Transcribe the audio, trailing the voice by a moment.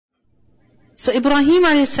So Ibrahim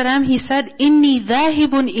a.s., he said, Inni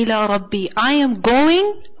dhahibun ila rabbi. I am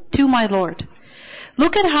going to my Lord.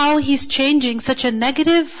 Look at how he's changing such a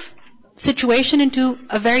negative situation into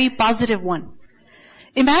a very positive one.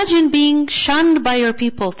 Imagine being shunned by your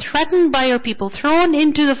people, threatened by your people, thrown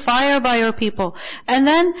into the fire by your people. And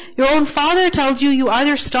then your own father tells you, you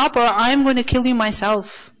either stop or I'm going to kill you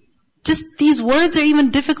myself. Just these words are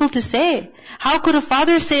even difficult to say. How could a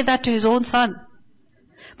father say that to his own son?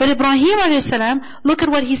 But Ibrahim a.s., look at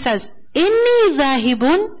what he says. Inni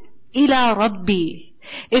dhahibun ila rabbi.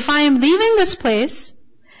 If I am leaving this place,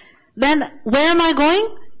 then where am I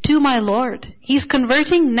going? To my Lord. He's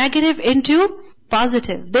converting negative into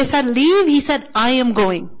positive. They said leave, he said I am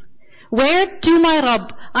going. Where? To my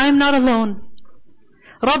Rabb. I am not alone.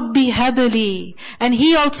 Rabbi habli. And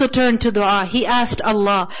he also turned to dua. He asked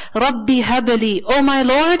Allah, Rabbi habli. Oh my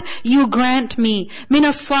Lord, you grant me min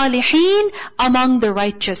as-salihin, among the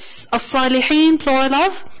righteous. As-salihin, plural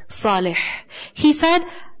of salih. He said,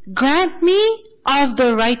 grant me of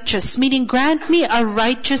the righteous, meaning grant me a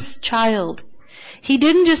righteous child. He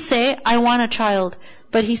didn't just say, I want a child,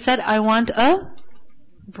 but he said, I want a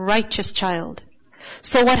righteous child.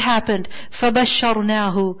 So what happened?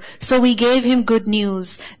 فَبَشَّرْنَاهُ. So we gave him good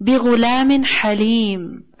news. بِغُلَامٍ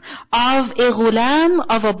حَلِيمٍ. Of a ghulam,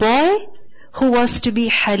 of a boy, who was to be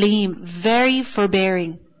halim, very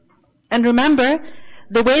forbearing. And remember,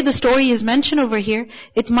 the way the story is mentioned over here,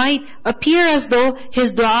 it might appear as though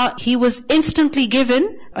his dua, he was instantly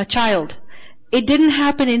given a child. It didn't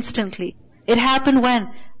happen instantly. It happened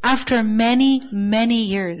when? After many, many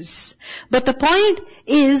years. But the point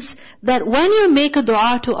is that when you make a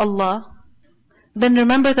dua to Allah, then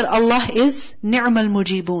remember that Allah is ni'mal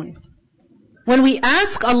mujibun. When we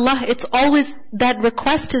ask Allah, it's always, that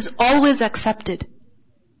request is always accepted.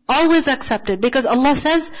 Always accepted. Because Allah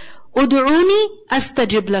says, Udu'uni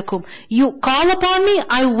astajib lakum. You call upon me,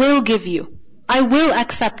 I will give you. I will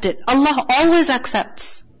accept it. Allah always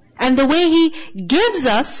accepts. And the way He gives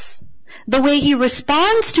us, the way He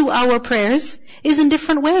responds to our prayers is in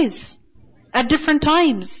different ways. At different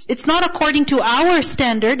times. It's not according to our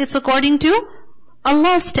standard, it's according to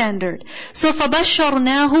Allah's standard. So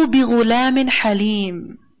فَبَشَّرْنَاهُ بِغُلَامٍ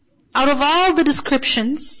حَلِيمٍ. Out of all the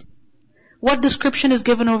descriptions, what description is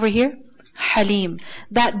given over here? Halim.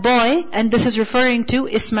 That boy, and this is referring to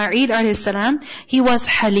Ismail a.s., he was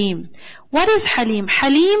Halim. What is Halim?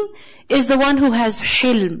 Halim is the one who has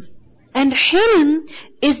hilm. And hilm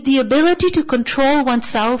is the ability to control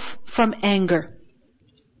oneself from anger.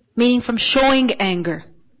 Meaning from showing anger.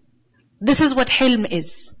 This is what hilm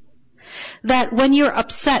is. That when you're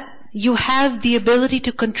upset, you have the ability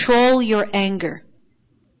to control your anger.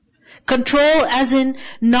 Control as in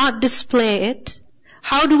not display it.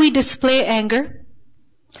 How do we display anger?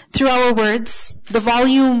 Through our words, the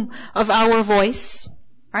volume of our voice,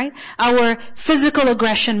 right? Our physical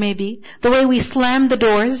aggression maybe, the way we slam the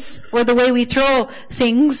doors, or the way we throw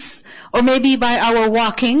things, or maybe by our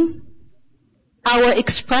walking, our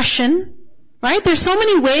expression, right? There's so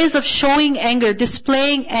many ways of showing anger,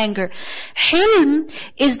 displaying anger. Hilm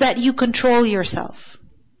is that you control yourself.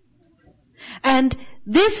 And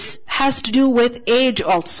this has to do with age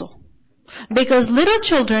also. Because little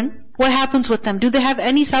children, what happens with them? Do they have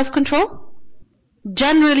any self-control?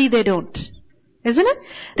 Generally they don't. Isn't it?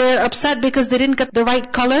 They're upset because they didn't get the right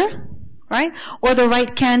color, right? Or the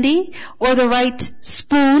right candy, or the right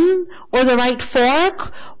spoon, or the right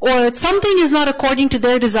fork, or something is not according to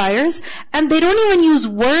their desires, and they don't even use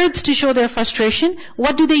words to show their frustration.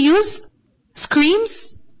 What do they use?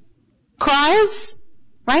 Screams, cries,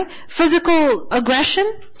 right? Physical aggression,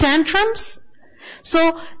 tantrums.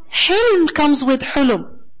 So, hilm comes with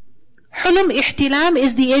hulum. Hulum, ihtilam,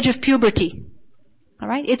 is the age of puberty.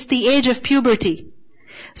 Alright? It's the age of puberty.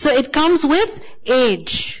 So it comes with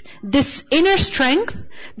age. This inner strength,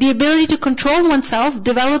 the ability to control oneself,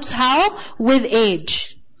 develops how? With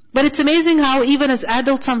age. But it's amazing how even as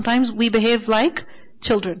adults sometimes we behave like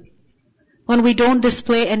children. When we don't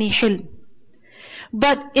display any hilm.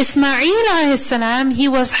 But Ismail a.s., he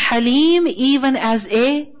was halim even as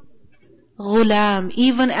a ghulam,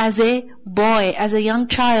 even as a boy, as a young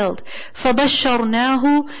child.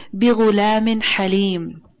 فَبَشَّرْنَاهُ بِغُلَامٍ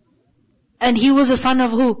حَلِيمٍ. And he was a son of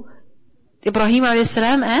who? Ibrahim a.s.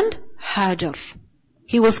 and Hajar.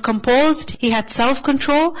 He was composed, he had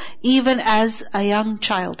self-control, even as a young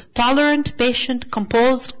child. Tolerant, patient,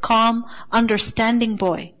 composed, calm, understanding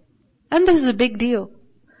boy. And this is a big deal.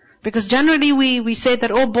 Because generally we say that,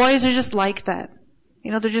 oh, boys are just like that. You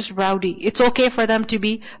know, they're just rowdy. It's okay for them to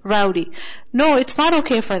be rowdy. No, it's not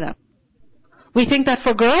okay for them. We think that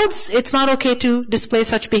for girls, it's not okay to display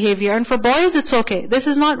such behavior. And for boys, it's okay. This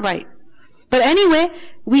is not right. But anyway,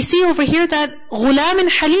 we see over here that Ghulam and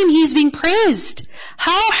Halim, he's being praised.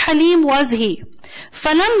 How Halim was he?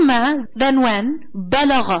 فَلَمَّا, then when,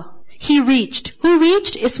 بَلَغَ, he reached. Who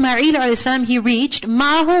reached? Ismail a.s. he reached.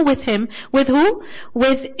 Ma'ahu, with him. With who?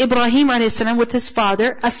 With Ibrahim a.s., with his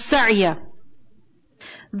father. As-sa'ya.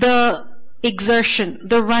 The exertion,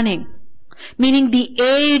 the running. Meaning the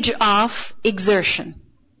age of exertion.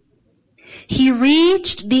 He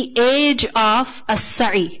reached the age of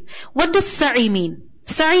as-sa'i. What does sa'i mean?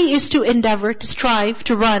 Sa'i is to endeavor, to strive,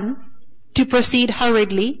 to run, to proceed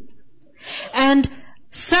hurriedly. And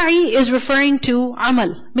sa'i is referring to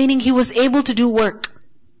amal, meaning he was able to do work.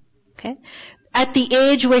 Okay? At the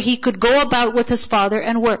age where he could go about with his father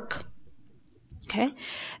and work. Okay?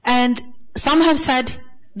 And some have said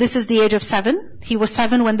this is the age of 7. He was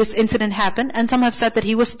 7 when this incident happened. And some have said that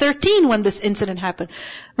he was 13 when this incident happened.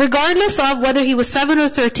 Regardless of whether he was 7 or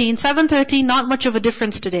 13, 7, 13, not much of a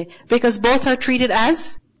difference today. Because both are treated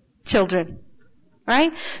as children.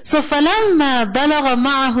 Right? So, فَلَمَّا بَلَغَ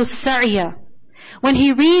مَعَهُ السَّعْيَ, when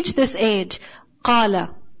he reached this age,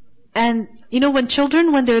 قَالَ, and when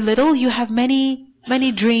children, when they're little, you have many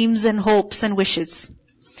dreams and hopes and wishes.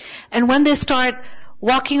 And when they start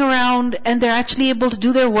walking around and they're actually able to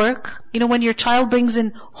do their work, when your child brings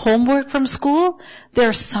in homework from school,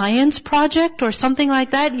 their science project or something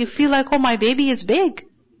like that, you feel like, oh, my baby is big.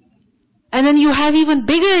 And then you have even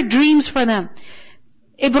bigger dreams for them.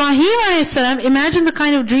 Ibrahim a.s., imagine the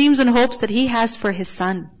kind of dreams and hopes that he has for his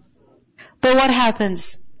son. But what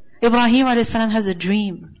happens? Ibrahim a.s. has a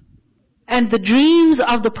dream. And the dreams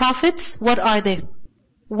of the prophets, what are they?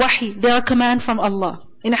 Wahi. They are a command from Allah.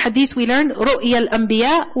 In a hadith we learned, رُؤْيَ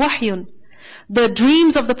الْأَنْبِيَاء وَحْيٌ. The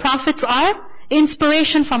dreams of the prophets are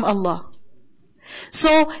inspiration from Allah.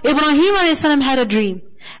 So Ibrahim a.s. had a dream.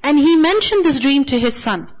 And he mentioned this dream to his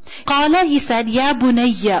son. قَالَ, he said, يَا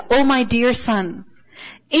بُنَيَّ, O my dear son,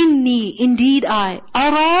 إِنِّي, indeed I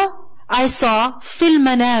saw, fil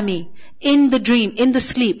manami, in the dream, in the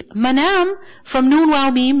sleep. Manam, from Noon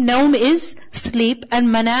Waw Mim, Naum is sleep, and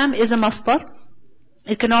Manam is a masdar.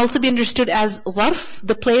 It can also be understood as zarf,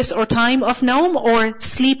 the place or time of Naum, or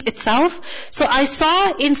sleep itself. So I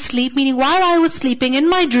saw in sleep, meaning while I was sleeping in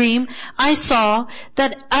my dream, I saw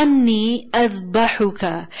that anni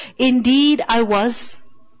adbahuka. Indeed, I was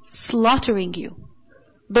slaughtering you.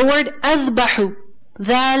 The word adbahu,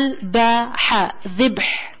 dhal ba ha, dhibh.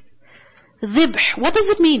 Dhibh, what does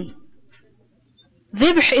it mean?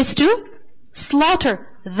 Dhibh is to slaughter.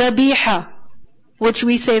 Dhabiha, which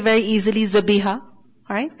we say very easily, zabiha.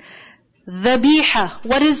 Alright? Dhabiha.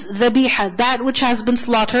 What is dhabiha? That which has been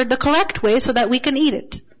slaughtered the correct way so that we can eat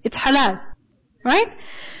it. It's halal. Right?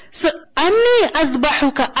 So, anni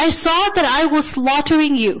adbahuka. I saw that I was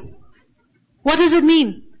slaughtering you. What does it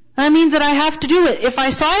mean? That means that I have to do it. If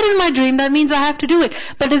I saw it in my dream, that means I have to do it.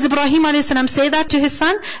 But does Ibrahim a.s. say that to his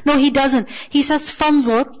son? No, he doesn't. He says,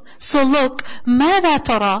 فَانْظُرْ, so look, مَاذَا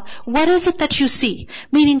تَرَى, what is it that you see?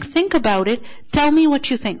 Meaning, think about it, tell me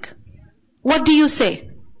what you think. What do you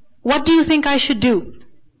say? What do you think I should do?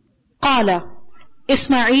 قَالَ,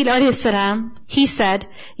 Ismail a.s., he said,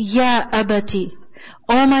 Ya abati,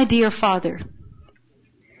 O my dear father.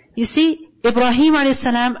 You see, Ibrahim a.s.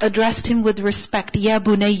 addressed him with respect, Ya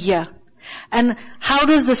bunayya. And how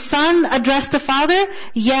does the son address the father?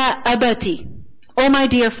 Ya abati, O my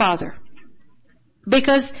dear father.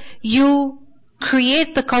 Because you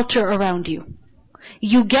create the culture around you.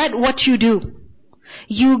 You get what you do.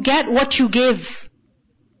 You get what you give.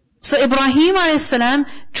 So Ibrahim a.s.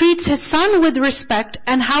 treats his son with respect,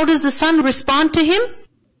 and how does the son respond to him?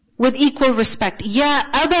 With equal respect. Ya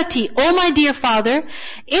abati, O my dear father,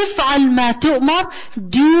 if'al ma tu'mar,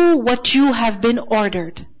 do what you have been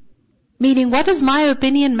ordered. Meaning, what does my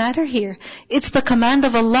opinion matter here? It's the command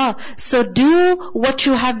of Allah. So do what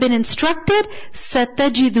you have been instructed.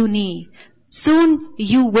 Satajiduni. Soon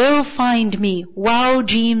you will find me. Waw,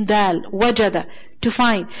 Jim, Dal, Wajada. To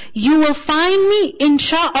find. You will find me,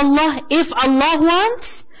 insha'Allah, if Allah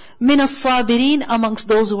wants, min as-sabirin, amongst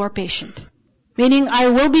those who are patient. Meaning, I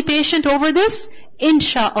will be patient over this,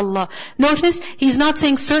 insha'Allah. Notice, he's not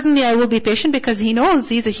saying certainly I will be patient, because he knows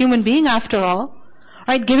he's a human being after all.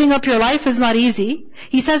 Right? Giving up your life is not easy.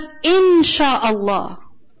 He says, insha'Allah.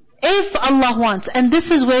 If Allah wants. And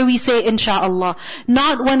this is where we say insha'Allah.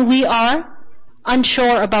 Not when we are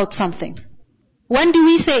unsure about something. When do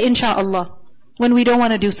we say insha'Allah? When we don't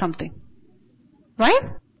want to do something. Right?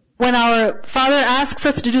 When our father asks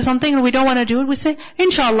us to do something and we don't want to do it, we say,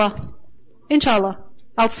 Inshallah. Inshallah.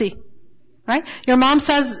 I'll see. Right? Your mom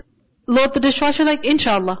says, load the dishwasher, like,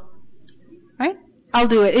 Inshallah. Right? I'll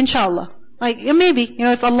do it, Inshallah. Like, maybe,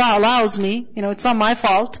 if Allah allows me, it's not my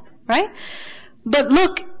fault. Right? But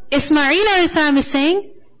look, Ismail a.s. is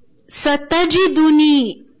saying,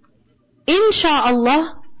 Satajiduni insha'Allah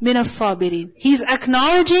min as-sabirin. He's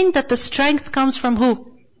acknowledging that the strength comes from who?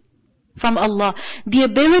 From Allah. The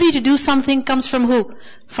ability to do something comes from who?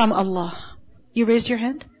 From Allah. You raised your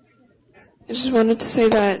hand? I just wanted to say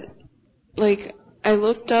that, I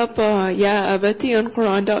looked up Ya Abati on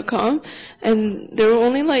Quran.com, and there were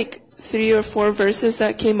only 3 or 4 verses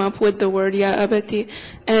that came up with the word Ya Abati,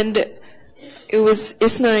 and it was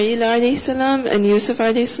Ismail alayhi salam and Yusuf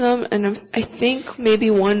alayhi salam, and I think maybe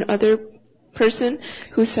one other person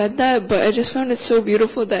who said that, but I just found it so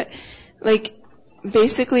beautiful that,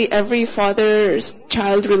 basically every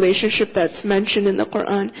father-child relationship that's mentioned in the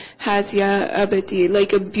Quran has Ya Abati,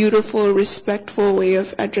 a beautiful, respectful way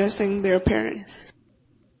of addressing their parents.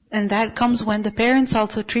 And that comes when the parents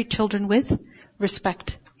also treat children with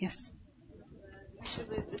respect. Yes.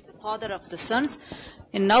 Actually, with the father of the sons.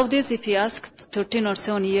 And nowadays, if you ask 13 or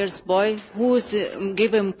 7 years boy, who's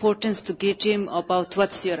give importance to give him about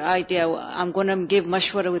what's your idea? I'm going to give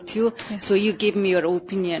mashwara with you, so you give me your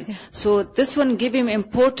opinion. Yeah. So this one give him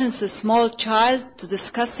importance, a small child, to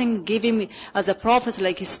discussing, give him as a prophet,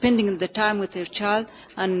 he's spending the time with your child,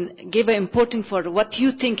 and give him importance for what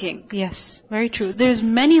you thinking. Yes, very true. There's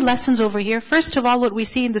many lessons over here. First of all, what we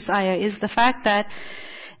see in this ayah is the fact that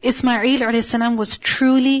Ismail a.s. was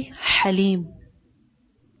truly Halim.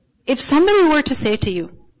 If somebody were to say to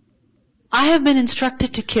you, I have been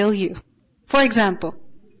instructed to kill you, for example,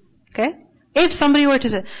 okay? If somebody were to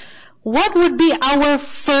say, what would be our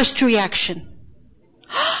first reaction?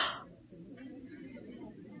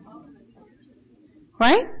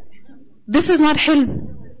 Right? This is not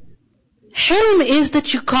hilm. Hilm is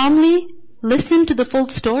that you calmly listen to the full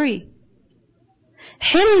story.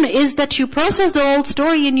 Hilm is that you process the whole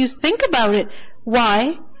story and you think about it.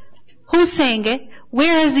 Why? Who's saying it?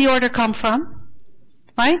 Where has the order come from?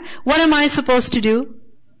 Right? What am I supposed to do?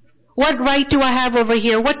 What right do I have over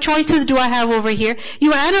here? What choices do I have over here?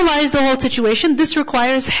 You analyze the whole situation. This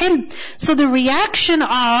requires hilm. So the reaction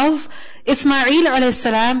of Ismail a.s.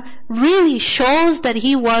 really shows that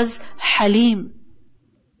he was Halim.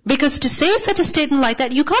 Because to say such a statement like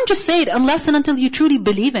that, you can't just say it unless and until you truly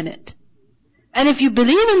believe in it. And if you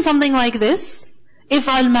believe in something like this,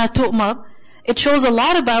 if'al ma tu'mar, it shows a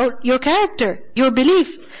lot about your character, your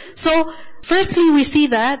belief. So, firstly we see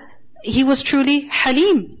that he was truly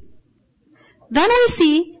Halim. Then we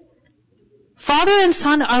see, father and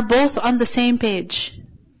son are both on the same page.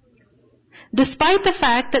 Despite the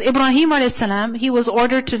fact that Ibrahim a.s., he was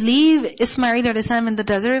ordered to leave Ismail a.s. in the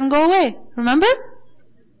desert and go away. Remember?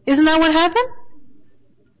 Isn't that what happened?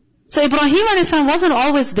 So Ibrahim a.s. wasn't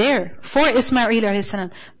always there for Ismail a.s.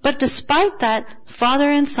 But despite that, father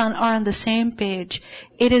and son are on the same page.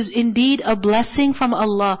 It is indeed a blessing from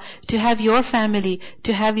Allah to have your family,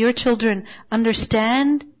 to have your children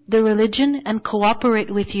understand the religion and cooperate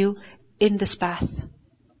with you in this path.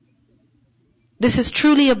 This is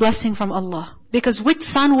truly a blessing from Allah. Because which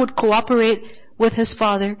son would cooperate with his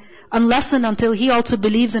father unless and until he also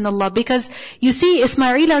believes in Allah? Because you see,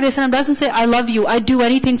 Ismail a.s. doesn't say, I love you, I'd do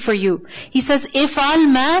anything for you. He says,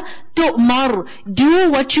 if'al ma tu'mar,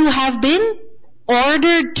 do what you have been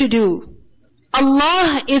ordered to do.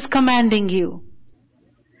 Allah is commanding you.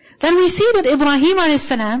 Then we see that Ibrahim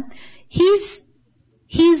a.s.,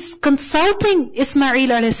 he's consulting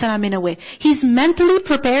Ismail a.s. in a way. He's mentally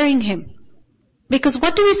preparing him. Because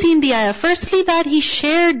what do we see in the ayah? Firstly, that he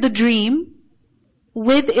shared the dream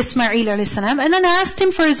with Ismail a.s. and then asked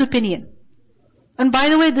him for his opinion. And by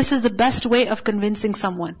the way, this is the best way of convincing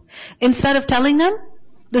someone. Instead of telling them,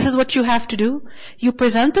 this is what you have to do, you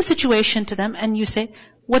present the situation to them and you say,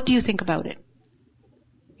 what do you think about it?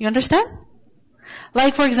 You understand?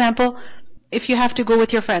 Like for example, if you have to go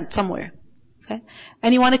with your friend somewhere, okay,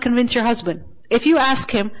 and you want to convince your husband. If you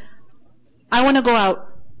ask him, I want to go out,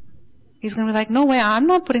 he's going to be like, no way, I'm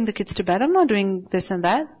not putting the kids to bed, I'm not doing this and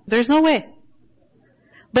that. There's no way.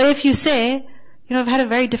 But if you say, I've had a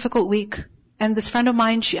very difficult week, and this friend of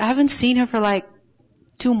mine, I haven't seen her for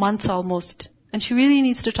 2 months almost, and she really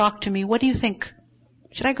needs to talk to me, what do you think?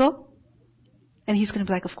 Should I go? And he's going to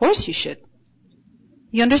be like, of course you should.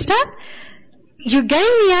 You understand? You're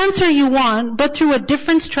getting the answer you want, but through a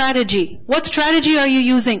different strategy. What strategy are you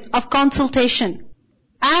using? Of consultation.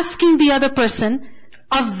 Asking the other person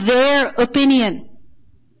of their opinion.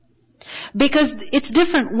 Because it's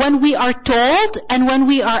different when we are told and when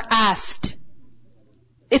we are asked.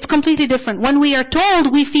 It's completely different. When we are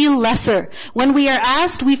told, we feel lesser. When we are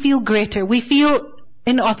asked, we feel greater. We feel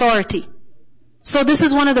in authority. So this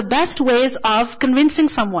is one of the best ways of convincing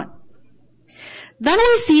someone. Then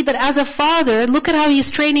we see that as a father, look at how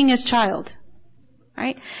he's training his child.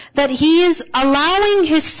 Right? That he is allowing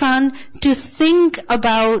his son to think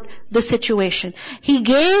about the situation. He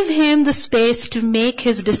gave him the space to make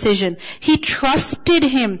his decision. He trusted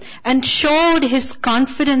him and showed his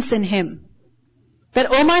confidence in him. That,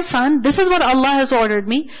 oh my son, this is what Allah has ordered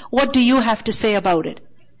me. What do you have to say about it?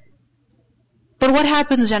 But what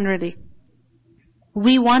happens generally?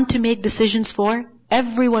 We want to make decisions for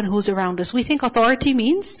everyone who's around us. We think authority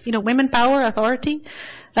means, women power, authority.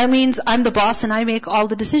 That means I'm the boss and I make all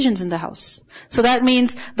the decisions in the house. So that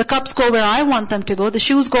means the cups go where I want them to go, the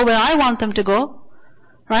shoes go where I want them to go.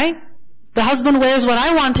 Right? The husband wears what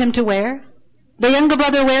I want him to wear. The younger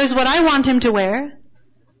brother wears what I want him to wear.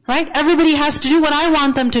 Right? Everybody has to do what I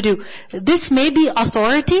want them to do. This may be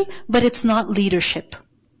authority, but it's not leadership.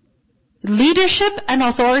 Leadership and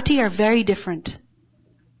authority are very different.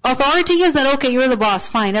 Authority is that, okay, you're the boss,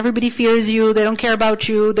 fine, everybody fears you, they don't care about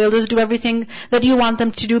you, they'll just do everything that you want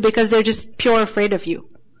them to do because they're just pure afraid of you.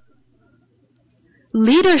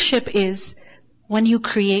 Leadership is when you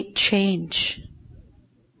create change.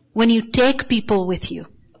 When you take people with you.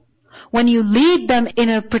 When you lead them in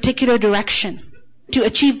a particular direction to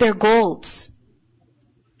achieve their goals.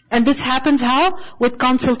 And this happens how? With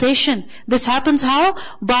consultation. This happens how?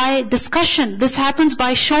 By discussion. This happens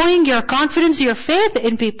by showing your confidence, your faith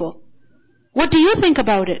in people. What do you think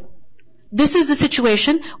about it? This is the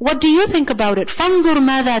situation. What do you think about it? فَانْظُرْ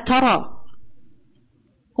مَاذَا تَرَى.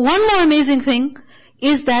 One more amazing thing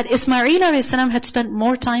is that Ismail a.s. had spent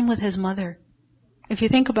more time with his mother. If you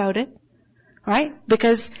think about it. Right?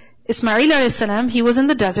 Because Ismail a.s. he was in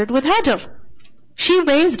the desert with Hajar. She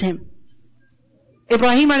raised him.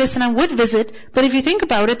 Ibrahim a.s. would visit, but if you think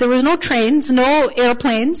about it, there was no trains, no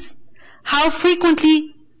airplanes. How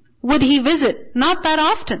frequently would he visit? Not that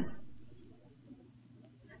often.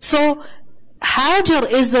 So, Hajar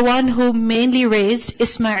is the one who mainly raised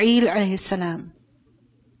Ismail a.s.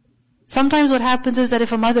 Sometimes what happens is that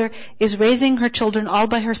if a mother is raising her children all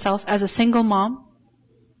by herself as a single mom,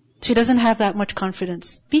 she doesn't have that much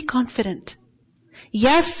confidence. Be confident.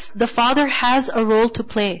 Yes, the father has a role to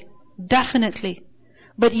play. Definitely.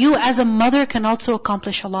 But you as a mother can also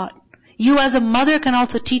accomplish a lot. You as a mother can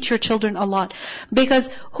also teach your children a lot. Because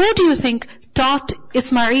who do you think taught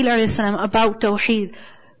Ismail a.s. about Tawheed?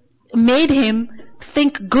 Made him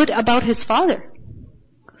think good about his father?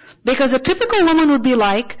 Because a typical woman would be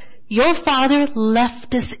like, your father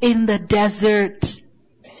left us in the desert.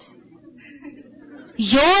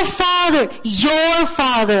 Your father,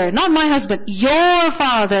 not my husband, your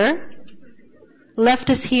father left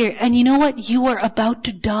us here. And you know what? You were about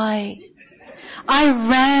to die. I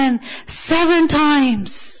ran 7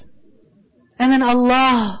 times. And then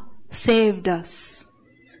Allah saved us.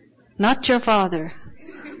 Not your father.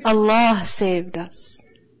 Allah saved us.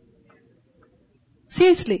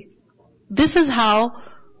 Seriously. This is how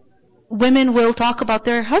women will talk about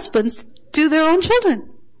their husbands to their own children.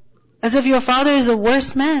 As if your father is the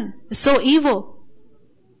worst man. Is so evil.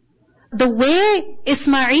 The way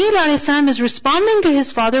Ismail a.s. is responding to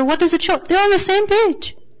his father, what does it show? They're on the same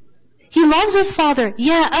page. He loves his father.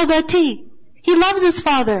 Ya abati. He loves his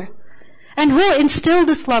father. And who instilled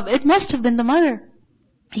this love? It must have been the mother.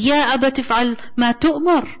 Ya abati fa'al ma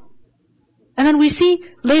tu'mar. And then we see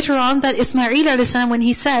later on that Ismail a.s. when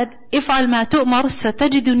he said, If'al ma tu'mar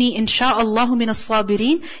satajiduni insha'Allahu min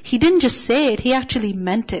as-sabirin, he didn't just say it, he actually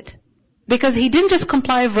meant it. Because he didn't just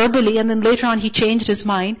comply verbally and then later on he changed his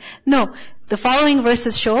mind. No, the following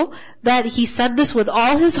verses show that he said this with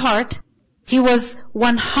all his heart. He was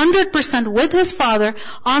 100% with his father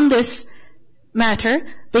on this matter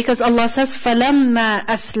because Allah says, فَلَمَّا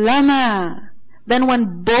أَسْلَمَا. Then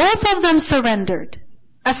when both of them surrendered,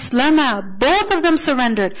 أَسْلَمَا, both of them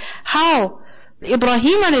surrendered. How?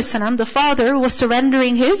 Ibrahim a.s., the father, was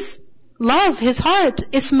surrendering his love, his heart.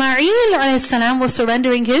 Ismail a.s. was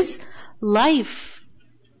surrendering his life.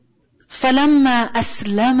 فَلَمَّا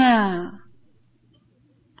أَسْلَمَا.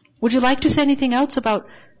 Would you like to say anything else about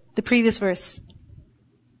the previous verse?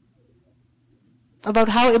 About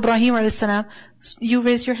how Ibrahim a.s. You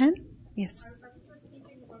raised your hand? Yes.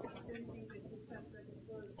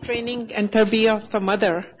 Training and tarbiyah of the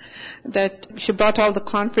mother, that she brought all the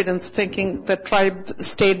confidence thinking the tribe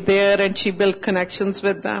stayed there and she built connections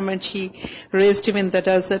with them and she raised him in the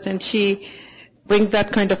desert and she bring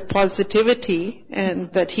that kind of positivity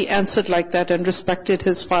and that he answered like that and respected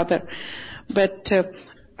his father. But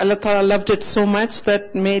Allah Ta'ala loved it so much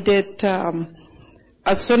that made it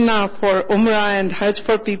a sunnah for Umrah and Hajj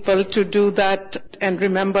for people to do that and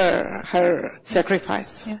remember her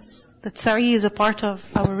sacrifice. Yes, that sa'i is a part of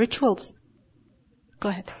our rituals. Go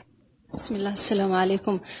ahead. Bismillah, assalamu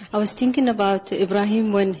alaikum. I was thinking about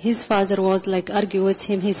Ibrahim when his father was like arguing with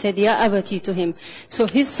him. He said, Ya abati to him. So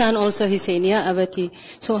his son also, he's saying, Ya abati.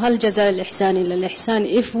 So hal jaza al-ihsan illa al-ihsan.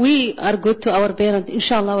 If we are good to our parent,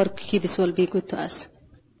 inshallah our kids will be good to us.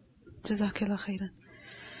 Jazakallah khairan.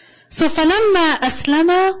 So فَلَمَّا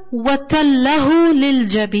أَسْلَمَ وَتَلَّهُ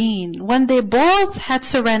لِلْجَبِينِ. When they both had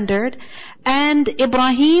surrendered, and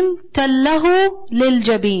Ibrahim تَلَّهُ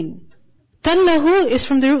لِلْجَبِينِ. Tallahu is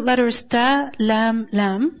from the root letters ta, lam,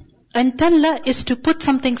 lam. And talla is to put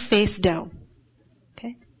something face down.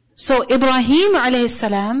 Okay. So Ibrahim alayhi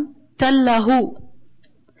salam, tallahu.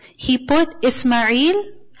 He put Ismail,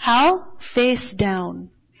 how? Face down.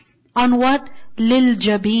 On what? Lil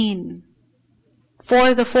jabeen.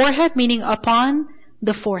 For the forehead, meaning upon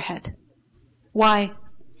the forehead. Why?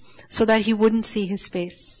 So that he wouldn't see his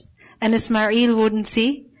face. And Ismail wouldn't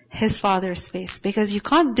see his father's face. Because you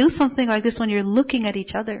can't do something like this when you're looking at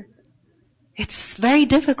each other. It's very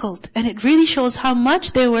difficult. And it really shows how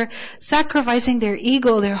much they were sacrificing their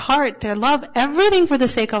ego, their heart, their love, everything for the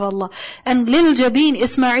sake of Allah. And Lil Jabeen,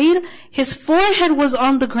 Ismail, his forehead was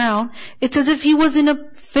on the ground. It's as if he was in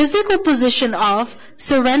a physical position of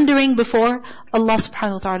surrendering before Allah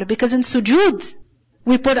subhanahu wa ta'ala. Because in sujood,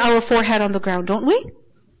 we put our forehead on the ground, don't we?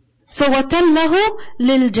 So وَتَلَّهُ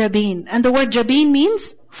لِلْجَبِينِ. And the word jabeen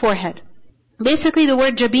means forehead. Basically the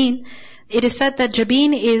word jabeen, it is said that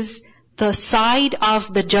jabeen is the side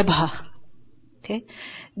of the jabha. Okay?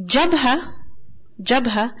 Jabha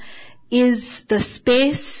is the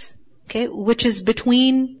space, okay, which is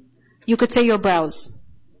between, you could say, your brows.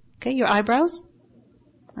 Okay, your eyebrows.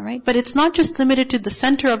 Alright? But it's not just limited to the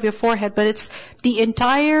center of your forehead, but it's the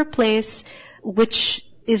entire place which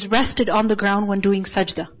is rested on the ground when doing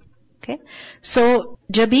sajda. Okay? So,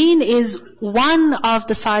 jabeen is one of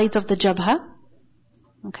the sides of the jabha.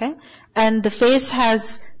 Okay? And the face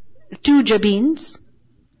has 2 jabeens.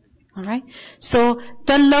 Alright? So,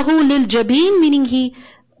 tallahu lil jabeen, meaning he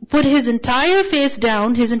put his entire face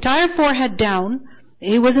down, his entire forehead down.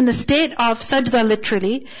 He was in a state of sajda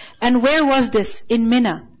literally. And where was this? In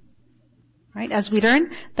Mina. Right? As we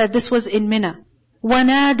learned that this was in Mina.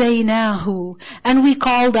 وَنَادَيْنَاهُ. And we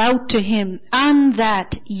called out to him, and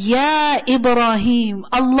that, Ya Ibrahim.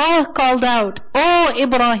 Allah called out, O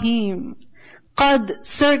Ibrahim. قَدْ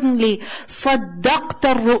certainly صَدَّقْتَ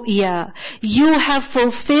الرُّؤْيَا. You have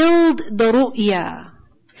fulfilled the ru'ya.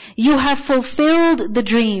 You have fulfilled the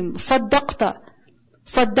dream. صَدَّقْتَ.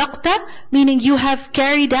 صَدَّقْتَ meaning you have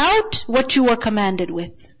carried out what you were commanded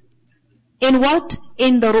with. In what?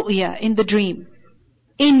 In the ru'ya, in the dream.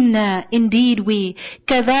 Inna, indeed we,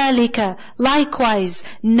 كَذَلِكَ, likewise,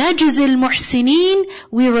 نَجْزِ الْمُحْسِنِينَ,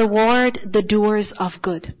 we reward the doers of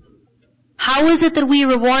good. How is it that we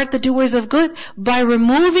reward the doers of good? By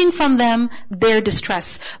removing from them their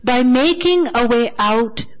distress. By making a way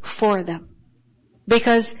out for them.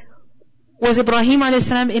 Because, was Ibrahim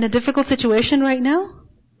a.s. in a difficult situation right now?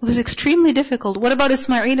 It was extremely difficult. What about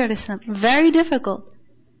Ismail a.s.? Very difficult.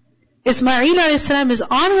 Ismail a.s. is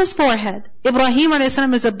on his forehead. Ibrahim a.s.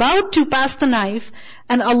 is about to pass the knife.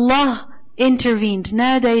 And Allah intervened.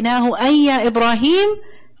 نَادَيْنَاهُ أَيَّا إِبْرَاهِيمُ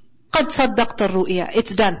قَدْ صَدَّقْتَ الرُّؤْيَا.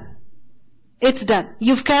 It's done. It's done.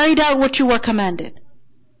 You've carried out what you were commanded.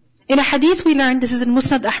 In a hadith we learned, this is in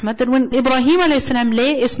Musnad Ahmad, that when Ibrahim a.s.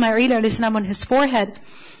 lay Ismail a.s. on his forehead,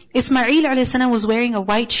 Ismail a.s. was wearing a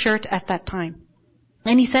white shirt at that time.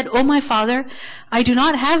 And he said, "Oh my father, I do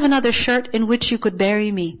not have another shirt in which you could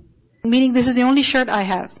bury me." Meaning this is the only shirt I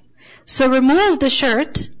have. So remove the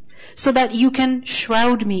shirt so that you can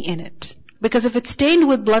shroud me in it. Because if it's stained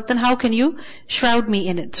with blood, then how can you shroud me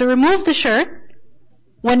in it? So remove the shirt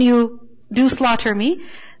when you do slaughter me.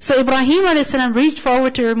 So Ibrahim a.s. reached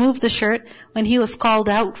forward to remove the shirt when he was called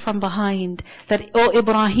out from behind that, "O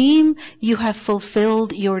Ibrahim, you have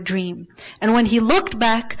fulfilled your dream." And when he looked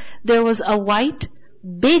back, there was a white,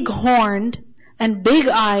 big-horned, and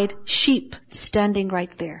big-eyed sheep standing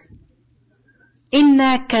right there.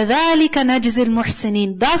 إِنَّا كَذَلِكَ نَجْزِ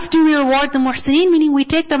الْمُحْسِنِينَ. Thus do we reward the muhsineen, meaning we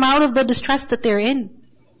take them out of the distress that they're in.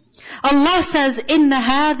 Allah says, "Inna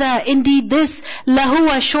hada, indeed this,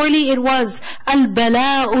 lahuwa, surely it was,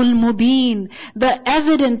 al-bala'ul mubin, the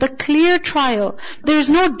evident, the clear trial." There's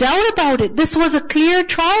no doubt about it. This was a clear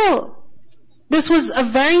trial. This was a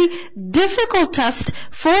very difficult test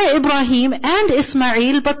for Ibrahim and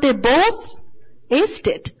Ismail, but they both aced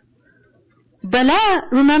it. Bala,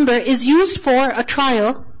 remember, is used for a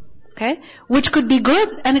trial, okay, which could be good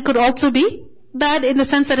and it could also be bad in the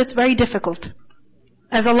sense that it's very difficult.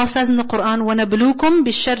 As Allah says in the Quran, وَنَبْلُوكُمْ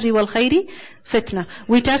بِالشَّرِّ وَالْخَيْرِ فِتْنَةً.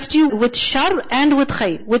 We test you with shar and with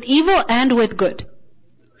khayr, with evil and with good.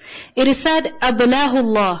 It is said, أَبْلَاهُ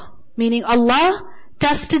اللَّهُ, Meaning Allah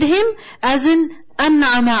tested him as in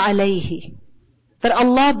أَنْعَمَ عَلَيْهِ, that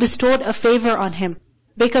Allah bestowed a favor on him.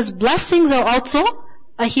 Because blessings are also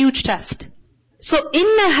a huge test. So,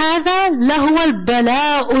 إِنَّ هَذَا لَهُوَ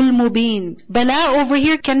الْبَلَاءُ الْمُبِينَ. Bala over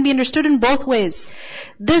here can be understood in both ways.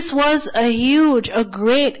 This was a huge, a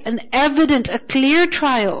great, an evident, a clear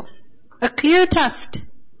trial, a clear test.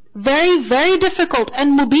 Very, very difficult,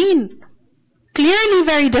 and mubin. Clearly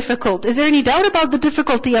very difficult. Is there any doubt about the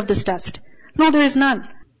difficulty of this test? No, there is none.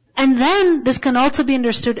 And then, this can also be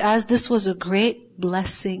understood as this was a great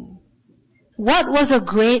blessing. What was a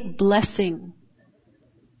great blessing?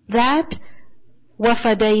 That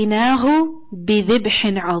وَفَدَيْنَاهُ بِذِبْحٍ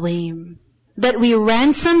عَظِيمٍ. That we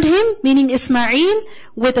ransomed him, meaning Ismail,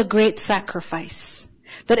 with a great sacrifice.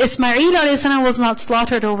 That Ismail a.s. was not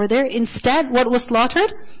slaughtered over there. Instead, what was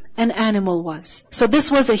slaughtered? An animal was. So this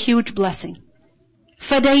was a huge blessing.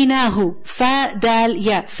 فَدَيْنَاهُ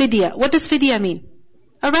فَدَال-ya, fidya. What does fidya mean?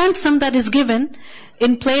 A ransom that is given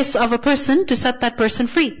in place of a person to set that person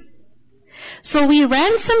free. So we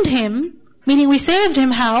ransomed him, meaning we saved him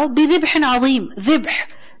how? بِذِبْحٍ عَظِيمٍ.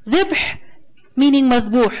 Dhibh meaning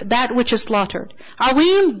madbuh, that which is slaughtered.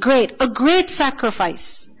 Azim, great, a great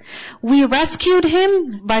sacrifice. We rescued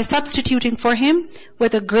him by substituting for him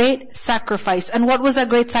with a great sacrifice. And what was that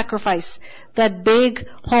great sacrifice? That big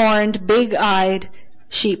horned, big-eyed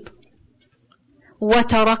sheep.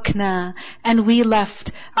 وَتَرَكْنَا, and we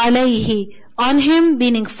left عَلَيْهِ, on him,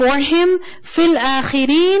 meaning for him, fil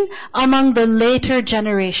akhirin, among the later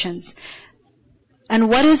generations. And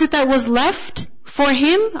what is it that was left for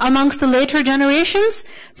him amongst the later generations?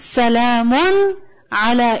 Salamun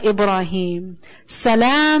ala Ibrahim.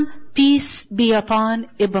 Salam, peace be upon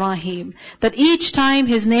Ibrahim. That each time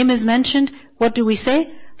his name is mentioned, what do we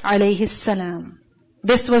say? Alayhi salam.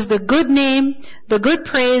 This was the good name, the good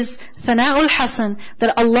praise, Thana'ul Hasan,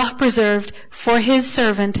 that Allah preserved for His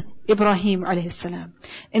servant Ibrahim alayhi salam.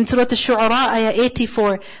 In Surah Al-Shu'ara, ayah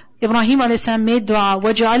 84, Ibrahim alayhi salam made dua,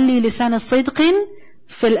 وَجَعَلْ لِي لِسَانَ الصِّدْقٍ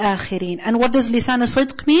فِي الْآخِرِينَ. And what does lisan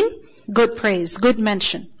al-sidq mean? Good praise, good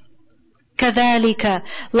mention. كَذَلِكَ,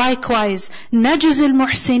 likewise, نَجْزِ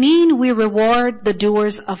الْمُحْسِنِينَ, we reward the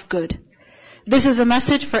doers of good. This is a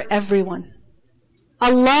message for everyone.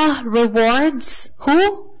 Allah rewards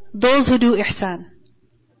who? Those who do ihsan.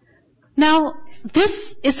 Now,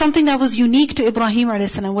 this is something that was unique to Ibrahim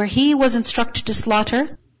a.s., where he was instructed to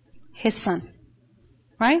slaughter his son.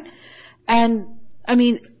 Right? And,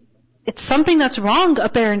 it's something that's wrong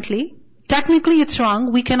apparently. Technically it's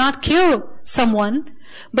wrong. We cannot kill someone.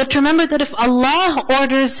 But remember that if Allah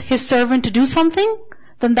orders His servant to do something,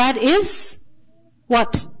 then that is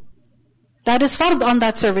what? That is fard on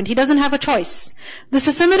that servant. He doesn't have a choice. This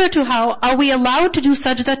is similar to how, are we allowed to do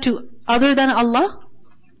sajda to other than Allah?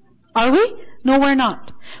 Are we? No, we're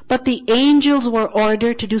not. But the angels were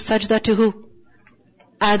ordered to do sajda to who?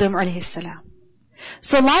 Adam alayhi salam.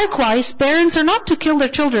 So likewise, parents are not to kill their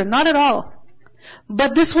children, not at all.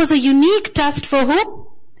 But this was a unique test for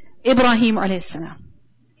who? Ibrahim alayhi salam.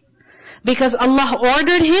 Because Allah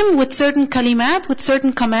ordered him with certain kalimat, with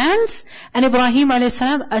certain commands, and Ibrahim alayhi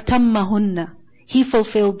salam atammahunna. He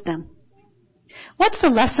fulfilled them. What's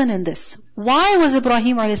the lesson in this? Why was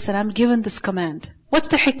Ibrahim alayhi salam given this command? What's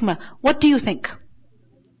the hikmah? What do you think?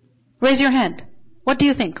 Raise your hand. What do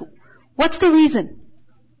you think? What's the reason?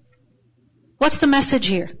 What's the message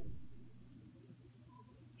here?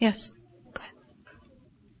 Yes. Go ahead.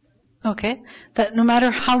 Okay. That no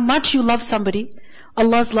matter how much you love somebody,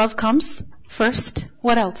 Allah's love comes first.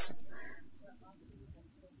 What else?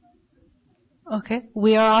 Okay.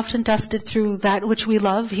 We are often tested through that which we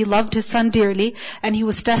love. He loved His son dearly, and He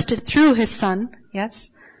was tested through His son.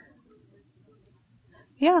 Yes.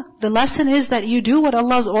 Yeah. The lesson is that you do what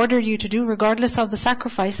Allah's ordered you to do, regardless of the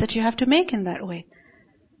sacrifice that you have to make in that way.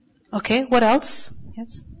 Okay, what else?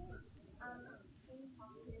 Yes.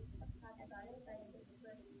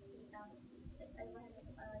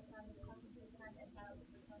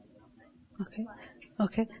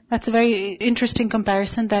 Okay. That's a very interesting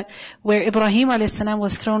comparison, that where Ibrahim a.s.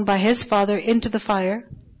 was thrown by his father into the fire,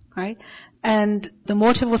 right? And the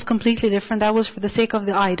motive was completely different. That was for the sake of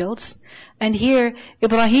the idols. And here,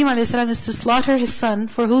 Ibrahim a.s. is to slaughter his son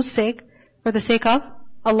for whose sake? For the sake of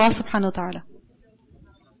Allah subhanahu wa ta'ala.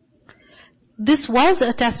 This was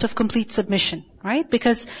a test of complete submission, right?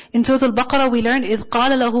 Because in Surah Al-Baqarah we learned, إِذْ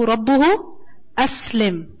قَالَ لَهُ رَبُّهُ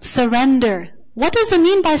أَسْلِمْ, surrender. What does it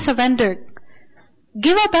mean by surrender?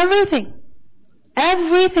 Give up everything.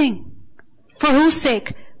 Everything. For whose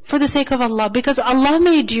sake? For the sake of Allah. Because Allah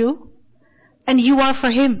made you, and you are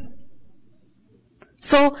for Him.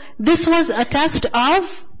 So, this was a test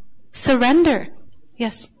of surrender.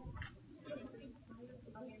 Yes?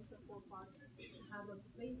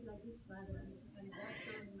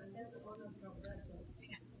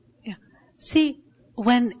 Yeah. See,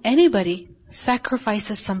 when anybody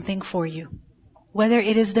sacrifices something for you, whether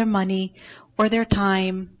it is their money or their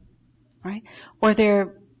time, right, or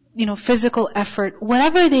their, physical effort,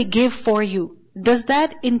 whatever they give for you, does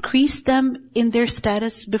that increase them in their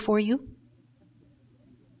status before you?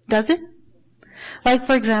 Does it? Like,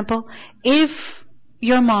 for example, if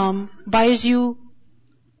your mom buys you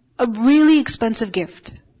a really expensive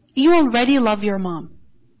gift, you already love your mom.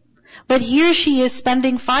 But here she is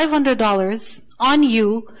spending $500 on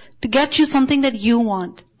you to get you something that you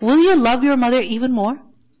want. Will you love your mother even more?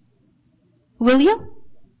 Will you?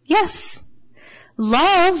 Yes.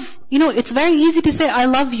 Love, it's very easy to say, I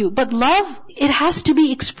love you. But love, it has to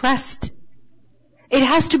be expressed. It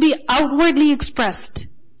has to be outwardly expressed.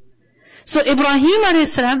 So Ibrahim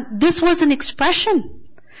a.s., this was an expression.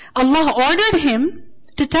 Allah ordered him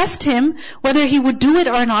to test him whether he would do it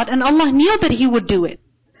or not, and Allah knew that he would do it.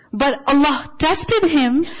 But Allah tested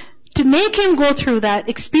him to make him go through that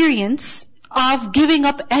experience of giving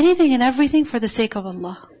up anything and everything for the sake of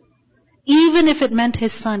Allah. Even if it meant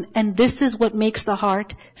his son. And this is what makes the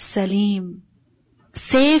heart salim.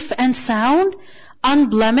 Safe and sound,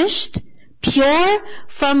 unblemished, pure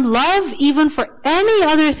from love even for any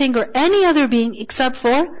other thing or any other being except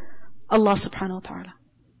for Allah subhanahu wa ta'ala.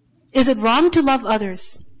 Is it wrong to love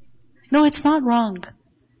others? No, it's not wrong.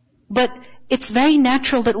 But it's very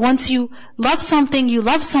natural that once you love something, you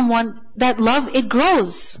love someone, that love, it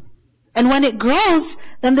grows. And when it grows,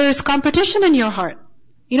 then there is competition in your heart.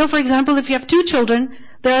 For example, if you have 2 children,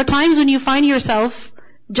 there are times when you find yourself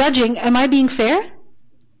judging, am I being fair?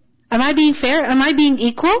 Am I being fair? Am I being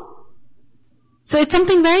equal? So it's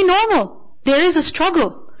something very normal. There is a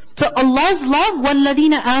struggle. So Allah's love,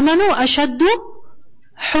 وَالَّذِينَ آمَنُوا أَشَدُّ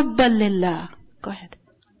حُبًّا لِلَّهِ. Go ahead.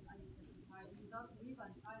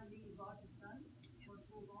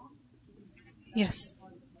 Yes.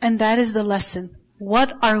 And that is the lesson.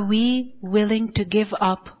 What are we willing to give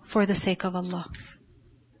up for the sake of Allah?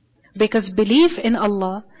 Because belief in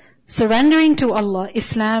Allah, surrendering to Allah,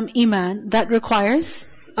 Islam, Iman, that requires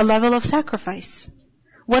a level of sacrifice.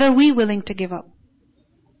 What are we willing to give up?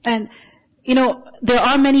 And, there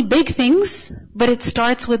are many big things, but it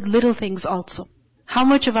starts with little things also. How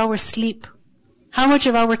much of our sleep? How much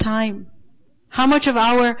of our time? How much of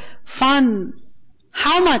our fun?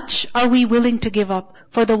 How much are we willing to give up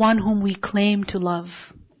for the one whom we claim to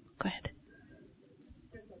love? Go ahead.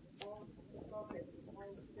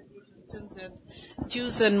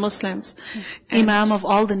 Jews and Muslims. Imam of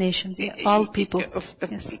all the nations, all people.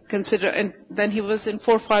 Yes. Consider, and then he was in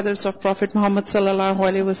forefathers of Prophet Muhammad sallallahu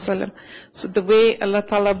alaihi wasallam. So the way Allah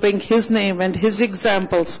Ta'ala bring His name and His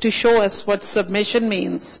examples to show us what submission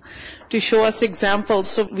means, to show us examples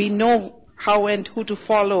so we know how and who to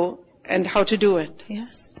follow and how to do it.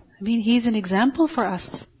 Yes. He's an example for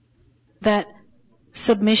us. That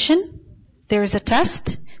submission, there is a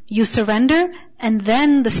test, you surrender, and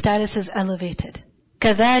then the status is elevated.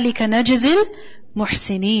 كَذَلِكَ نَجْزِي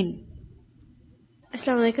الْمُحْسِنِينَ.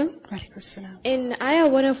 Assalamu alaikum. Walaikum assalam. In Ayah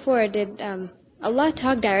 104, did Allah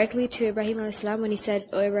talk directly to Ibrahim a.s. when He said,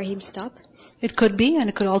 "O Ibrahim, stop"? It could be, and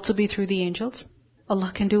it could also be through the angels.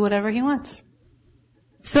 Allah can do whatever He wants.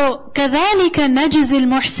 So, كَذَلِكَ نَجْزِي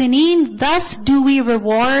الْمُحْسِنِينَ. Thus do we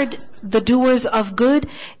reward the doers of good.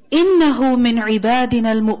 إِنَّهُ مِنْ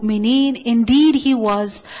عِبَادِنَا الْمُؤْمِنِينَ. Indeed, he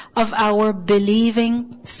was of our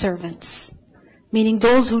believing servants. Meaning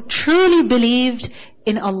those who truly believed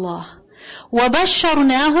in Allah.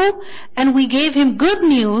 وَبَشَّرْنَاهُ. And we gave him good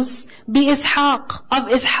news بِإِسْحَاقَ, of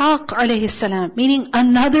Ishaq alayhi salam, meaning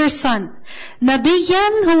another son.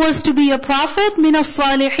 نَبِيًّا, who was to be a prophet, مِنَ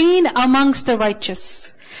الصَّالِحِينَ, amongst the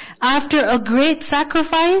righteous. After a great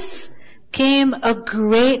sacrifice came a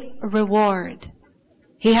great reward.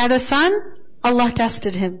 He had a son, Allah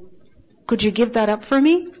tested him. Could you give that up for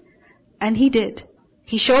me? And he did.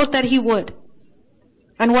 He showed that he would.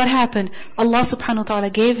 And what happened? Allah subhanahu wa ta'ala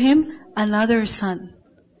gave him another son.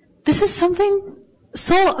 This is something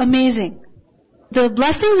so amazing. The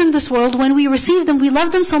blessings in this world, when we receive them, we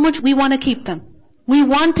love them so much, we want to keep them. We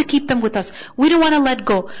want to keep them with us. We don't want to let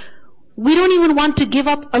go. We don't even want to give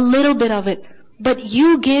up a little bit of it. But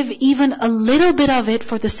you give even a little bit of it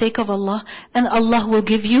for the sake of Allah, and Allah will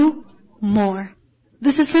give you more.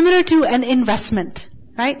 This is similar to an investment,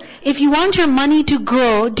 right? If you want your money to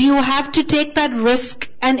grow, do you have to take that risk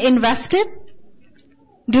and invest it?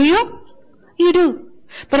 Do you? You do.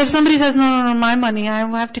 But if somebody says, no, my money, I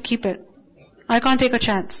have to keep it. I can't take a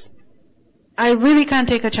chance. I really can't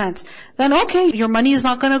take a chance. Then okay, your money is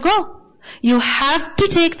not going to grow. You have to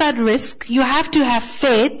take that risk. You have to have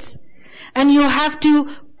faith. And you have to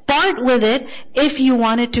part with it if you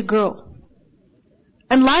want it to grow.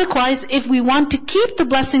 And likewise, if we want to keep the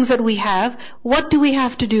blessings that we have, what do we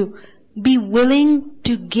have to do? Be willing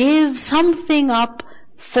to give something up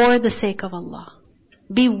for the sake of Allah.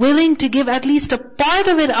 Be willing to give at least a part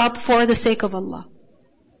of it up for the sake of Allah.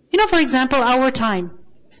 For example, our time.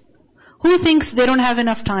 Who thinks they don't have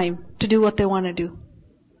enough time to do what they want to do?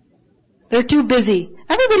 They're too busy.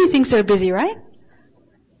 Everybody thinks they're busy, right?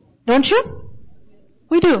 Don't you?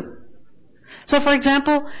 We do. So for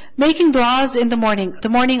example, making du'as in the morning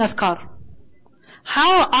adhkar.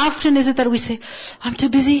 How often is it that we say, I'm too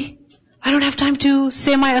busy, I don't have time to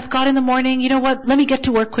say my adhkar in the morning, you know what, let me get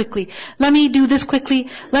to work quickly. Let me do this quickly,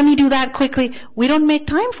 let me do that quickly. We don't make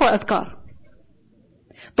time for adhkar.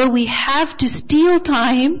 But we have to steal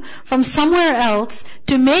time from somewhere else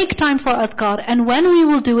to make time for adhkar. And when we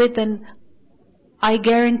will do it, then I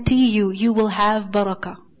guarantee you will have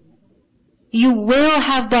barakah. You will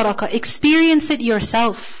have barakah. Experience it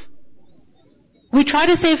yourself. We try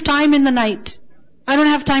to save time in the night. I don't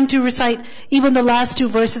have time to recite even the last 2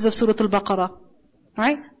 verses of Surah Al-Baqarah.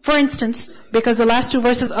 Right? For instance, because the last 2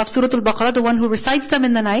 verses of Surah Al-Baqarah, the one who recites them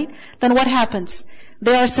in the night, then what happens?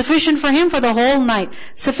 They are sufficient for him for the whole night.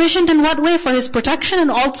 Sufficient in what way? For his protection,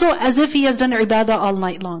 and also as if he has done ibadah all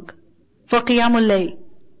night long. For Qiyamul Layl.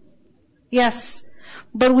 Yes.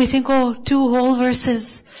 But we think, 2 whole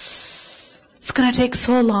verses, it's going to take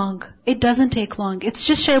so long. It doesn't take long. It's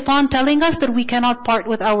just shaitan telling us that we cannot part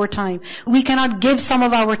with our time. We cannot give some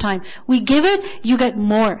of our time. We give it, you get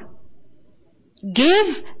more.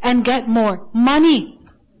 Give and get more. Money.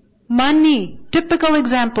 Typical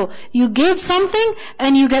example. You give something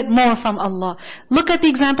and you get more from Allah. Look at the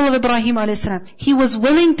example of Ibrahim a.s. He was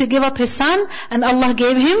willing to give up his son and Allah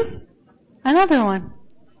gave him another one.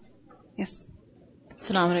 Yes.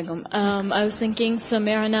 Assalamu alaikum. I was thinking,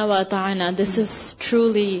 Sami'na wa ata'na. This is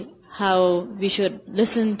truly how we should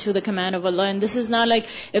listen to the command of Allah. And this is not like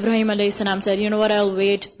Ibrahim alayhi salam said, you know what, I'll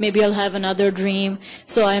wait, maybe I'll have another dream,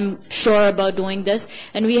 so I'm sure about doing this.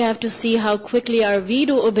 And we have to see how quickly are we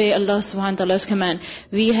to obey Allah subhanahu wa ta'ala's command.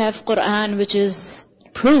 We have Quran, which is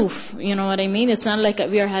proof, you know what I mean? It's not like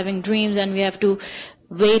we are having dreams and we have to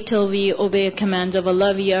wait till we obey commands of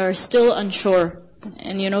Allah. We are still unsure.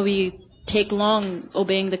 And we take long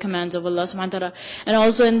obeying the commands of Allah subhanahu wa ta'ala. And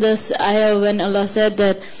also in this ayah, when Allah said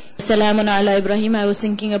that Salamun ala Ibrahim, I was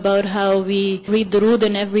thinking about how we read durood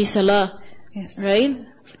in every salah. Yes. Right?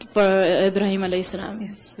 For Ibrahim alayhi salam.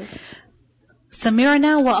 Yes.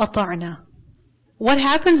 Samirna wa ata'na. What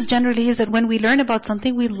happens generally is that when we learn about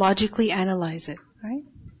something, we logically analyze it. Right?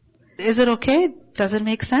 Is it okay? Does it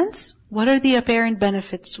make sense? What are the apparent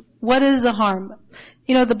benefits? What is the harm?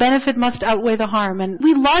 The benefit must outweigh the harm. And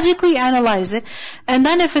we logically analyze it. And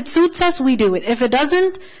then if it suits us, we do it. If it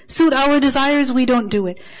doesn't suit our desires, we don't do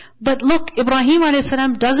it. But look, Ibrahim a.s.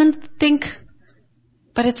 doesn't think,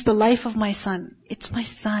 but it's the life of my son. It's my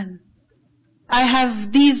son. I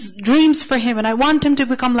have these dreams for him and I want him to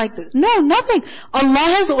become like this. No, nothing. Allah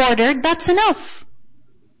has ordered, that's enough.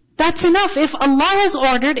 That's enough. If Allah has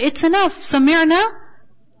ordered, it's enough. Samirna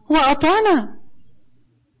wa ata'na.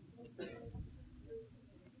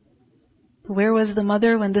 Where was the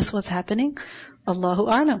mother when this was happening? Allahu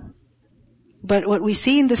A'lam. But what we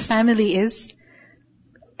see in this family is,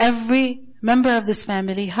 every member of this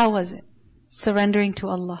family, how was it? Surrendering to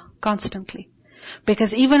Allah, constantly.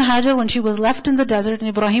 Because even Hajar, when she was left in the desert and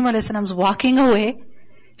Ibrahim a.s. was walking away,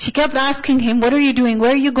 she kept asking him, what are you doing?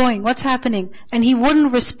 Where are you going? What's happening? And he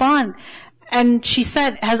wouldn't respond. And she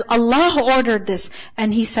said, has Allah ordered this?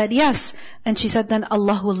 And he said, yes. And she said, then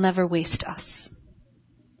Allah will never waste us.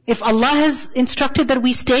 If Allah has instructed that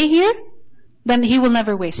we stay here, then He will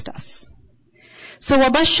never waste us. So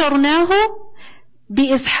وَبَشَّرْنَاهُ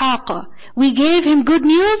بِإِسْحَاقَ. We gave him good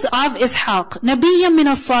news of Ishaq. نَبِيًّا مِنَ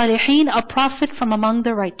الصَّالِحِينَ. A prophet from among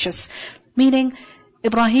the righteous. Meaning,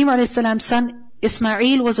 Ibrahim a.s. son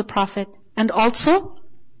Ismail was a prophet. And also,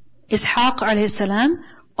 Ishaq a.s.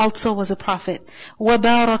 also was a prophet.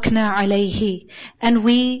 وَبَارَكْنَا عَلَيْهِ. And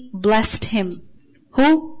we blessed him.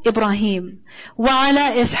 Who? Ibrahim.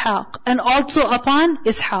 وَعَلَى إِسْحَاقَ. And also upon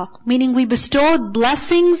Ishaq. Meaning we bestowed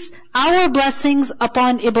blessings, our blessings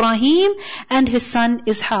upon Ibrahim and his son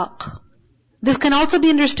Ishaq. This can also be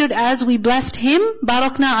understood as we blessed him,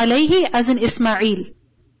 barakna alayhi, as in Ismail.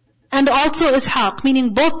 And also Ishaq,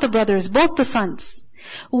 meaning both the brothers, both the sons.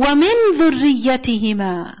 وَمِن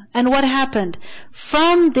ذُرِّيَّتِهِمَا. And what happened?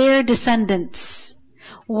 From their descendants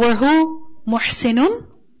were who? Muhsinun.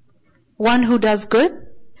 One who does good,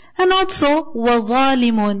 and also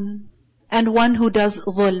وَظَالِمٌ, and one who does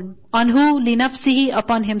dhulm. On who? لِنَفْسِهِ,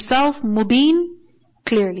 upon himself, mubin,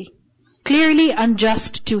 clearly. clearly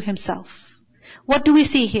unjust to himself. What do we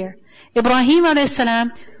see here? Ibrahim a.s.,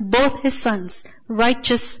 both his sons,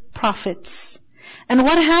 righteous prophets. And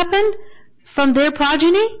what happened from their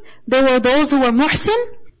progeny? There were those who were muhsin,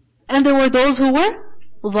 and there were those who were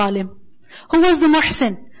zalim. Who was the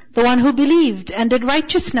muhsin? The one who believed and did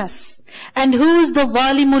righteousness. And who is the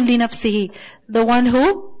zalimul li nafsihi? The one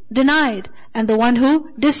who denied and the one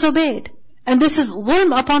who disobeyed. And this is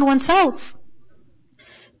zulm upon oneself.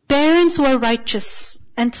 Parents were righteous,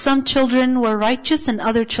 and some children were righteous and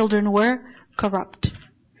other children were corrupt.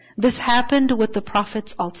 This happened with the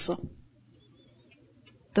prophets also.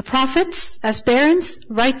 The prophets, as parents,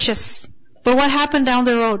 righteous. But what happened down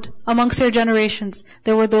the road amongst their generations?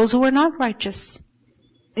 There were those who were not righteous.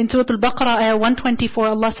 In Surah Al-Baqarah, ayah 124,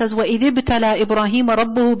 Allah says, وَإِذِ ابْتَلَى إِبْرَاهِيمَ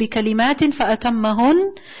رَبُّهُ بِكَلِمَاتٍ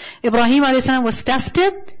فَأَتَمَّهُنْ. Ibrahim a.s. was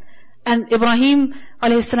tested, and Ibrahim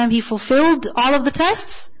a.s. he fulfilled all of the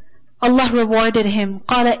tests. Allah rewarded him.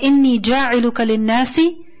 قَالَ إِنِّي جَاعِلُكَ لِلنَّاسِ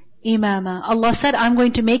إِمَامًا. Allah said, I'm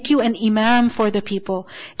going to make you an imam for the people.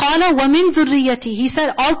 قَالَ وَمِن ذُرِّيَّتِي. He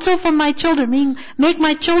said, also from my children, meaning make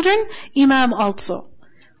my children imam also.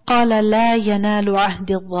 قَالَ لَا يَنَالُ عَهْدِ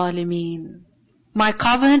الظَّالِمِينَ. My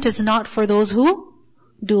covenant is not for those who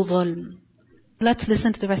do dhulm. Let's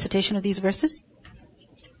listen to the recitation of these verses.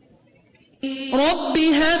 رَبِّ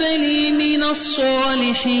هَبْ لِي مِنَ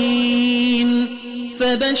الصَّالِحِينَ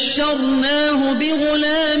فَبَشَّرْنَاهُ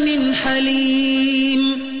بِغُلَامٍ حَلِيمٍ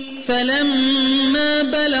فَلَمَّا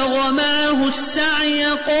بَلَغَ مَعَهُ السَّعْيَ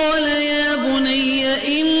قَالَ يَا بُنَيَّ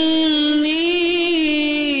إِنِّي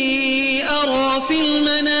أَرَى فِي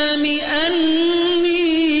الْمَنَامِ أَنِّي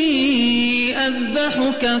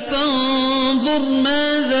أَذْبَحُكَ فَانظُرْ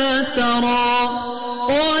مَاذَا تَرَى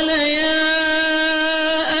قَالَ يَا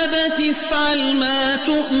أَبَتِ افْعَلْ مَا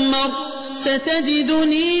تُؤْمَرُ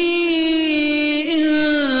سَتَجِدُنِي إِن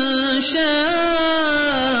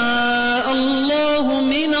شَاءَ اللَّهُ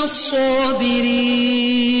مِنَ الصَّابِرِينَ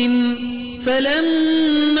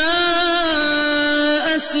فَلَمَّا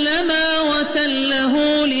أَسْلَمَا وَتَلَّهُ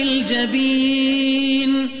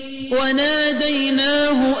لِلْجَبِينِ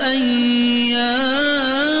وَنَادَيْنَاهُ أَن يَا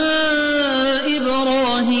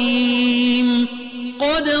إِبْرَاهِيمُ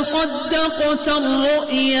قَدْ صَدَّقْتَ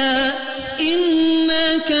الرُّؤْيَا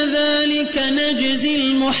إِنَّا كَذَلِكَ نَجْزِي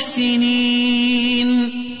الْمُحْسِنِينَ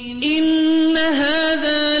إِنَّ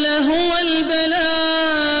هَذَا لَهُوَ الْبَلَاءُ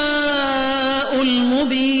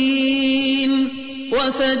الْمُبِينُ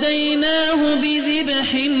وَفَدَيْنَاهُ بِذِبْحٍ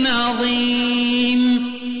عَظِيمٍ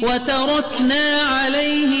وَتَرَكْنَا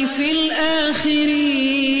عَلَيْهِ فِي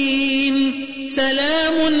الْآخِرِينَ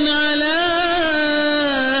سَلَامٌ عَلَى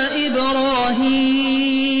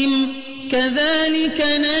إِبْرَاهِيمَ كَذَلِكَ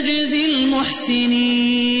نَجْزِي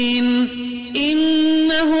الْمُحْسِنِينَ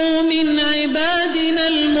إِنَّهُ مِنْ عِبَادِنَا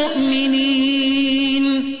الْمُؤْمِنِينَ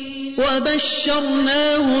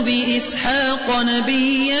وَبَشَّرْنَاهُ بِإِسْحَاقَ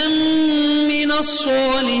نَبِيًّا مِنَ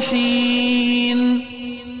الصَّالِحِينَ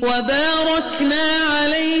وَبَارَكْنَا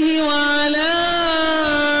عَلَيْهِ وَعَلَى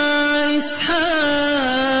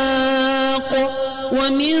إِسْحَاقَ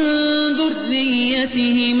وَمِن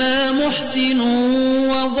ذُرِّيَّتِهِمَا مُحْسِنٌ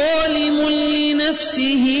وَظَالِمٌ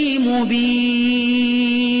لِنَفْسِهِ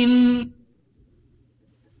مُبِينٌ.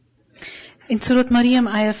 In Surah Maryam,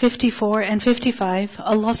 ayah 54 and 55,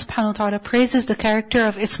 Allah subhanahu wa ta'ala praises the character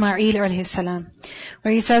of Ismail alayhi salam,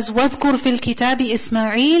 where He says, وَاذْكُرْ فِي الْكِتَابِ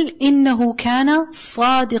إِسْمَاعِيلَ إِنَّهُ كَانَ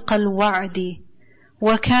صَادِقَ الْوَعْدِ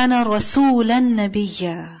وَكَانَ رَسُولًا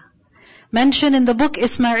نَبِيًّا. Mention in the book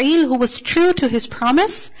Ismail, who was true to his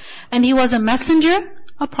promise, and he was a messenger,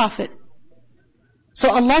 a prophet. So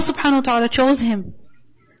Allah subhanahu wa ta'ala chose him.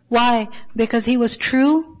 Why? Because he was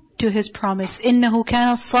true to his promise. إِنَّهُ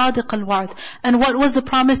كَانَ صَادِقَ الْوَعْدِ. And what was the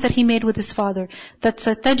promise that he made with his father? That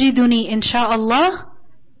سَتَجِدُنِي إِنْ شَاءَ اللَّهِ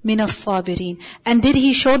مِنَ الصَّابِرِينَ. And did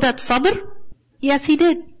he show that sabr? Yes, he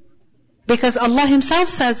did. Because Allah Himself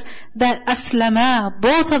says that أَسْلَمَا,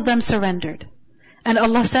 both of them surrendered. And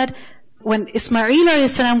Allah said, when Ismail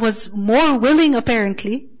a.s. was more willing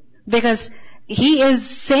apparently, because he is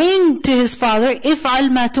saying to his father,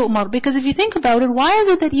 إِفْعَلْ مَا تُؤْمَرُ. Because if you think about it, why is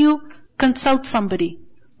it that you consult somebody?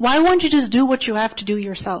 Why won't you just do what you have to do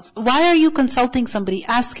yourself? Why are you consulting somebody,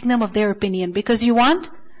 asking them of their opinion? Because you want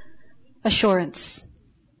assurance.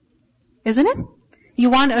 Isn't it? You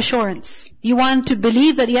want assurance. You want to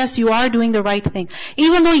believe that yes, you are doing the right thing.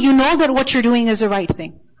 Even though you know that what you're doing is the right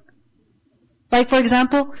thing. Like for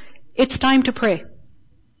example, it's time to pray.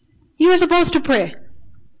 You are supposed to pray.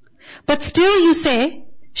 But still you say,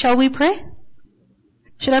 shall we pray?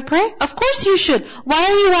 Should I pray? Of course you should. Why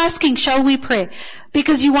are you asking, shall we pray?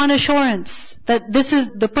 Because you want assurance that this is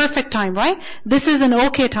the perfect time, right? This is an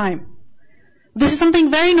okay time. This is something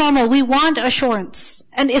very normal. We want assurance.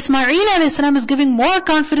 And Ismail a.s. is giving more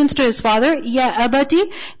confidence to his father. Ya abati,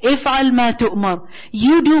 if'al ma tu'mar.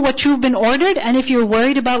 You do what you've been ordered, and if you're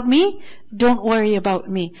worried about me, don't worry about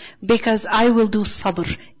me. Because I will do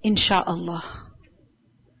sabr, insha'Allah.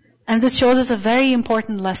 And this shows us a very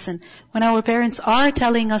important lesson. When our parents are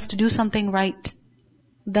telling us to do something right,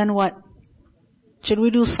 then what? Should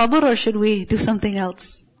we do sabr or should we do something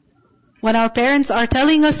else? When our parents are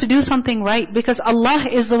telling us to do something right, because Allah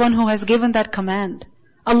is the one who has given that command.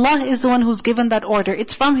 Allah is the one who's given that order.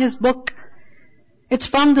 It's from His book. It's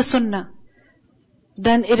from the sunnah.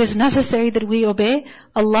 Then it is necessary that we obey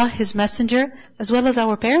Allah, His messenger, as well as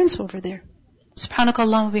our parents over there. سبحانك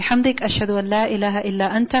اللهم وبحمدك أشهد أن لا إله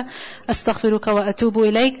إلا أنت أستغفرك وأتوب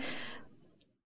إليك